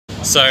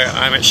So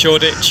I'm at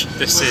Shoreditch.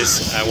 This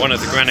is one of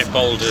the granite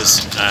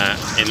boulders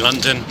in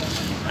London,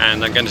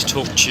 and I'm going to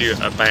talk to you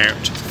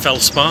about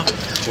feldspar,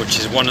 which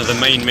is one of the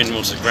main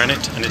minerals of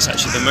granite, and it's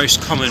actually the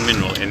most common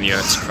mineral in the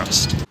Earth's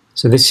crust.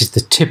 So this is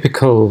the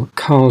typical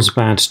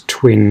Carlsbad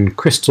twin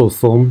crystal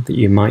form that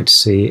you might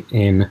see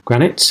in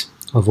granite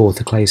of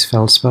orthoclase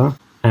feldspar,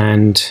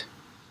 and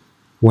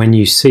when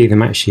you see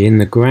them actually in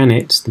the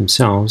granites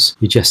themselves,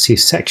 you just see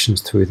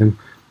sections through them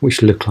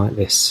which look like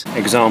this.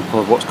 Example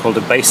of what's called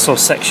a basal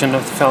section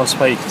of the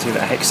feldspar. You can see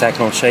that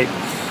hexagonal shape.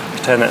 If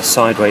you turn that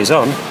sideways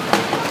on,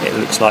 it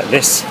looks like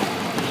this,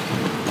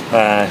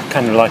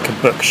 kind of like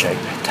a book shape,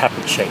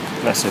 tablet shape.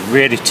 And that's a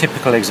really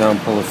typical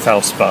example of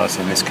feldspars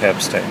in this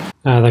curbstone.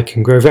 They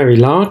can grow very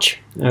large.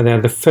 They're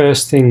the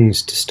first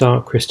things to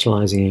start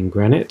crystallizing in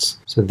granites.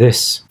 So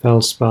this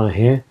feldspar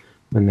here,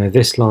 when they're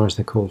this large,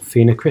 they're called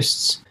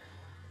phenocrysts.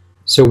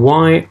 So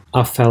why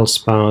are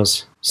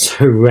feldspars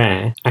so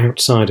rare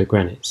outside of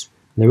granites?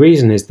 And the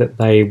reason is that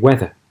they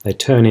weather, they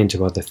turn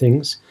into other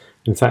things.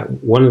 In fact,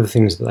 one of the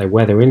things that they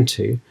weather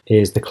into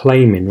is the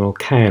clay mineral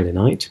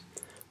kaolinite,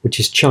 which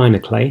is china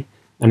clay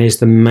and is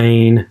the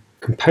main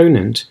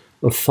component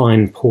of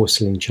fine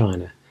porcelain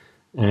china.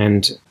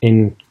 And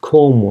in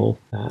Cornwall,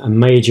 a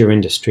major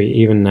industry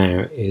even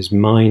now is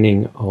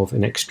mining of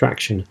an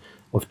extraction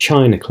of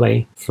china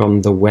clay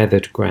from the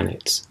weathered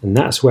granites, and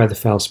that's where the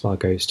feldspar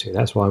goes to.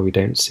 That's why we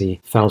don't see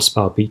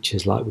feldspar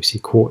beaches like we see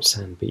quartz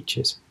sand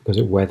beaches, because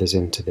it weathers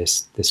into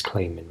this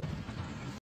clay mineral.